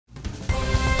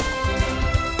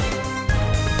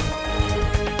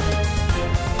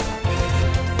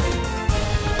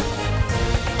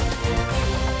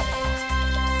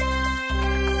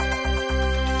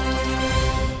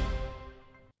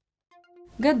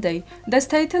Good day. The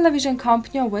state television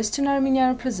company of Western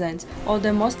Armenia presents all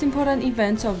the most important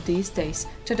events of these days.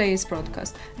 Today's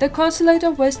broadcast. The Consulate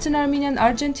of Western Armenia and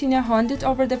Argentina handed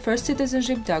over the first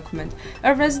citizenship document.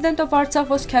 A resident of Artsakh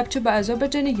was captured by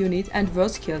Azerbaijani unit and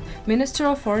was killed. Minister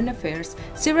of Foreign Affairs.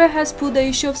 Syria has put the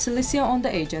issue of Cilicia on the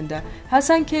agenda.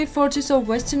 Hasankeyf fortress of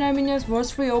Western Armenia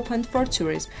was reopened for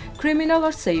tourism. Criminal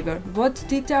or savior? What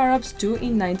did the Arabs do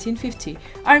in 1950?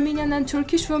 Armenian and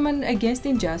Turkish women against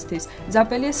injustice.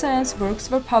 Zapel Yesayan's works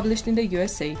were published in the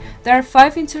USA. There are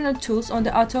 5 internet tools on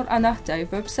the Ator Anahdai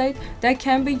website that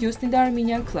can be used in the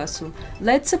Armenian classroom.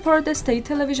 Let's support the state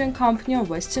television company of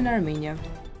Western Armenia.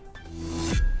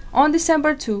 On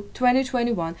December 2,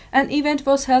 2021, an event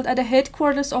was held at the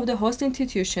headquarters of the host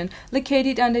institution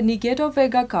located on the Nigedo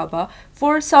Vega Kaba,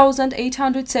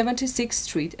 4876th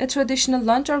Street, a traditional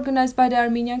lunch organized by the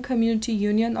Armenian Community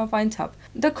Union of Aintab.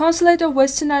 The Consulate of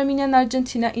Western Armenia and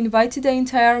Argentina invited the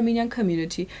entire Armenian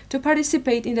community to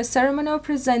participate in the ceremony of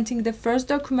presenting the first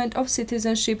document of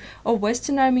citizenship of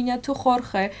Western Armenia to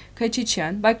Jorge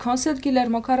Kechichian by Consul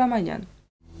Guillermo Karamanyan.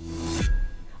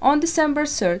 On December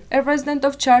 3rd, a resident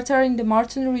of Charter in the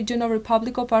Martin region of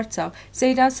Republic of Artsakh,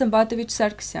 Seyran Sambatovich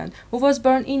Sargsyan, who was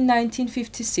born in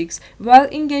 1956, while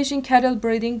engaged in cattle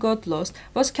breeding got lost,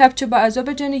 was captured by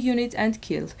Azerbaijani unit and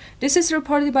killed. This is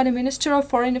reported by the Minister of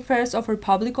Foreign Affairs of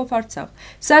Republic of Artsakh.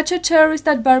 Such a terrorist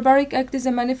and barbaric act is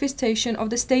a manifestation of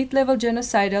the state-level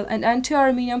genocidal and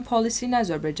anti-Armenian policy in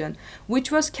Azerbaijan,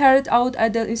 which was carried out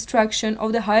at the instruction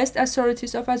of the highest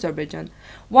authorities of Azerbaijan.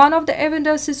 One of the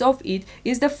evidences of it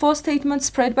is the false statement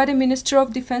spread by the Minister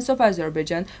of Defense of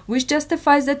Azerbaijan, which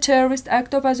justifies the terrorist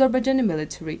act of Azerbaijani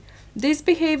military. This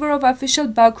behavior of official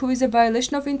Baku is a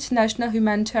violation of international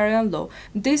humanitarian law,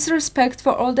 disrespect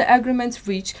for all the agreements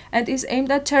reached, and is aimed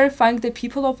at terrifying the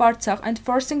people of Artsakh and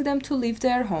forcing them to leave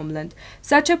their homeland.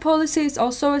 Such a policy is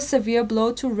also a severe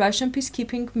blow to Russian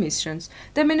peacekeeping missions.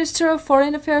 The Minister of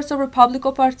Foreign Affairs of Republic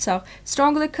of Artsakh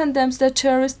strongly condemns the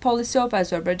terrorist policy of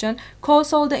Azerbaijan,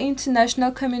 calls all the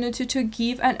international community to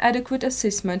give an adequate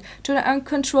assessment to the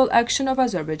uncontrolled action of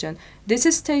Azerbaijan. This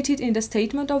is stated in the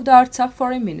statement of the Artsakh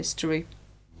Foreign Ministry.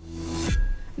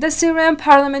 The Syrian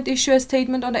parliament issued a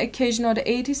statement on the occasion of the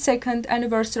 82nd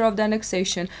anniversary of the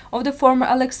annexation of the former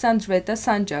Alexandretta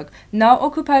Sanjak, now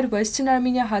occupied Western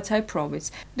Armenia Hatay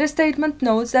province. The statement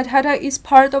notes that Hatay is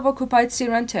part of occupied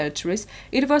Syrian territories.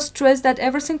 It was stressed that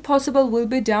everything possible will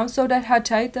be done so that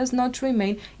Hatay does not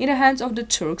remain in the hands of the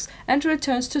Turks and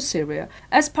returns to Syria.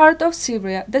 As part of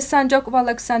Syria, the Sanjak of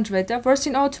Alexandretta was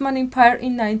in Ottoman Empire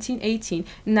in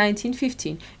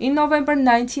 1918-1915. In November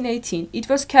 1918, it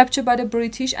was captured by the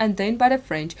British and then by the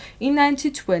French. In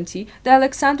 1920, the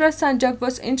Alexandra Sanjak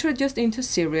was introduced into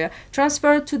Syria,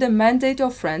 transferred to the mandate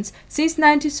of France. Since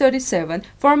 1937,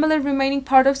 formerly remaining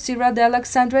part of Syria, the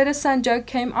Alexandretta Sanjak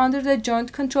came under the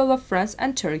joint control of France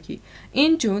and Turkey.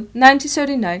 In June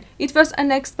 1939, it was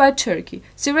annexed by Turkey.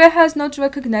 Syria has not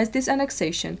recognized this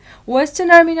annexation.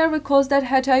 Western Armenia recalls that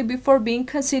Hatay, before being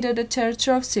considered a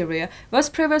territory of Syria, was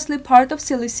previously part of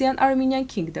Cilicia and Armenian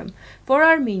Kingdom. For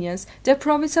Armenians, the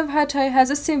province of Hatay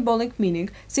has a symbolic meaning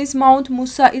since Mount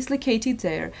Musa is located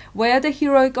there, where the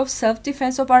heroic of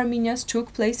self-defense of Armenians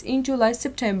took place in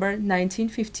July-September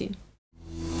 1915.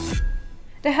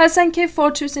 The Hasankeyf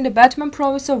fortress in the Batman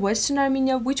province of Western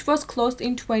Armenia, which was closed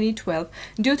in 2012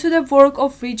 due to the work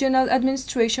of Regional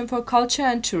Administration for Culture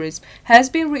and Tourism, has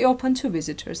been reopened to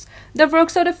visitors. The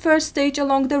works of the first stage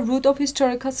along the route of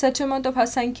historical settlement of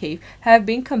Hasankeyf have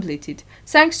been completed.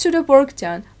 Thanks to the work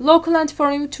done, local and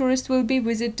foreign tourists will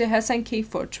visit the Hasankeyf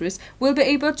fortress, will be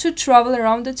able to travel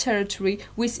around the territory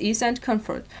with ease and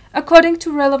comfort. According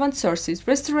to relevant sources,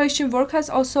 restoration work has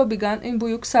also begun in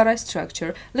Buyuk Saray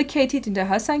structure located in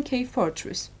the Hasankeyf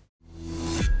fortress.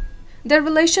 The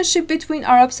relationship between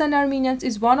Arabs and Armenians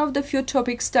is one of the few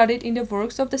topics studied in the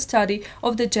works of the study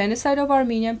of the genocide of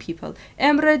Armenian people.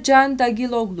 Emre Can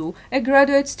Dagiloglu, a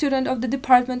graduate student of the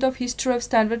Department of History of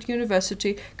Stanford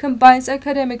University, combines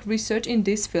academic research in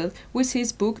this field with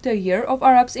his book The Year of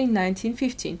Arabs in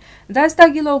 1915. Thus,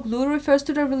 Dagiloglu refers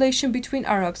to the relation between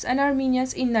Arabs and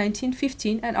Armenians in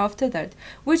 1915 and after that.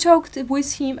 We talked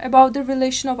with him about the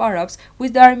relation of Arabs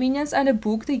with the Armenians and the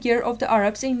book The Year of the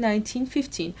Arabs in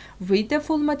 1915. Read the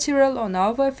full material on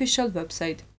our official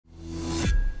website.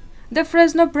 The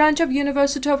Fresno branch of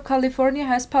University of California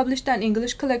has published an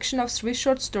English collection of 3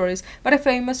 short stories by the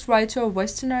famous writer of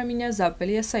Western Armenia Zapel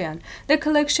Yesayan. The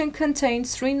collection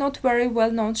contains 3 not very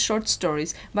well-known short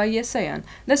stories by Yesayan.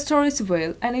 The stories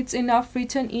Well and It's Enough,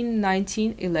 written in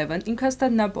 1911 in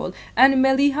Constantinople, and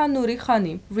Meliha Nuri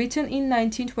Khanim, written in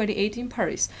 1928 in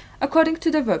Paris. According to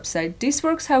the website, these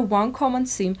works have one common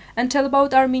theme and tell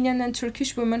about Armenian and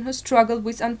Turkish women who struggle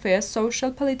with unfair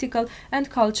social, political,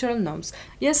 and cultural norms.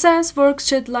 Yesayan's works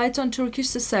shed light on Turkish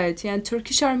society and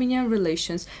Turkish-Armenian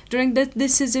relations during the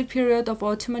decisive period of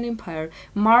Ottoman Empire,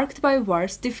 marked by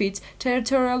wars, defeats,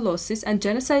 territorial losses, and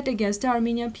genocide against the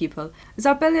Armenian people.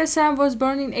 Zapel Yesayan was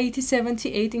born in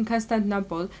 1878 in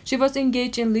Constantinople. She was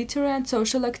engaged in literary and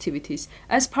social activities.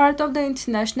 As part of the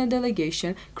international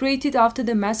delegation created after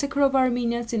the massacre of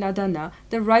Armenians in Adana,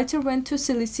 the writer went to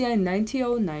Cilicia in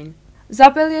 1909.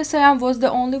 Zapel Yesayan was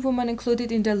the only woman included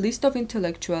in the list of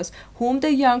intellectuals whom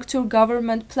the young Turk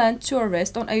government planned to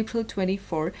arrest on April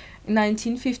 24,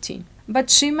 1915. But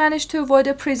she managed to avoid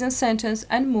a prison sentence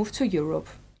and moved to Europe.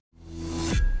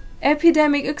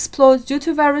 Epidemic explodes due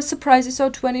to various surprises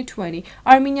of 2020.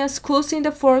 Armenian schools in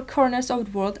the four corners of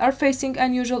the world are facing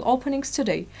unusual openings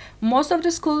today. Most of the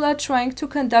schools are trying to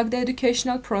conduct the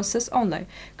educational process online.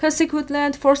 Consequently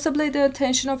and forcibly, the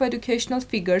attention of educational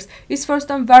figures is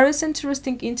forced on various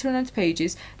interesting internet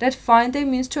pages that find a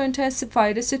means to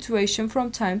intensify the situation from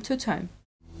time to time.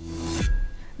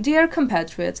 Dear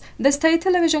compatriots, the state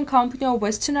television company of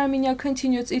Western Armenia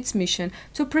continues its mission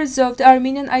to preserve the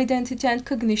Armenian identity and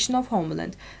cognition of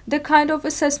homeland. The kind of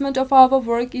assessment of our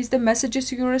work is the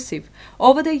messages you receive.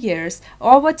 Over the years,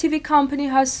 our TV company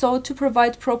has sought to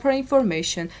provide proper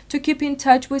information, to keep in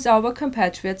touch with our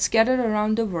compatriots scattered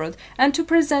around the world, and to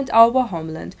present our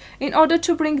homeland. In order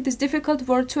to bring this difficult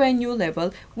work to a new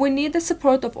level, we need the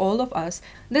support of all of us.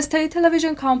 The state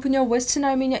television company of Western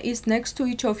Armenia is next to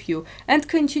each of you and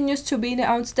continues to be the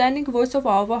outstanding voice of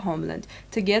our homeland.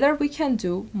 Together we can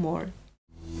do more.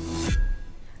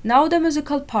 Now the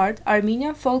musical part,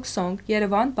 Armenian folk song,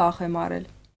 Yerevan Bach Emarel.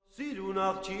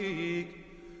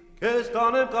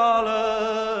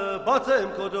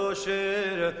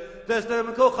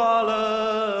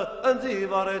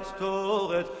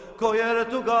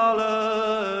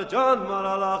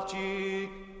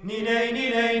 Niney,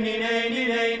 niney, niney, niney,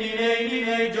 niney,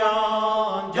 niney,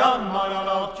 Can, Can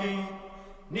Maralakçı.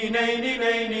 Niney, niney,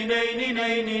 niney, niney,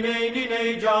 niney,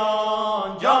 niney,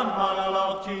 Can, Can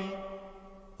Maralakçı.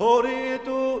 Hori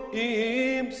tu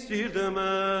im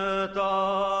sirdeme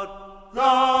tar.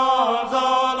 Zal,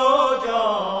 zal o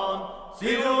can,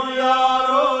 sirun yar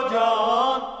o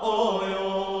can, oy,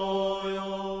 oy,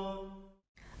 oy.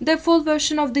 The full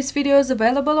version of this video is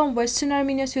available on Western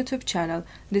Armenia's YouTube channel.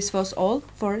 This was all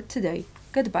for today.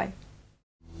 Goodbye.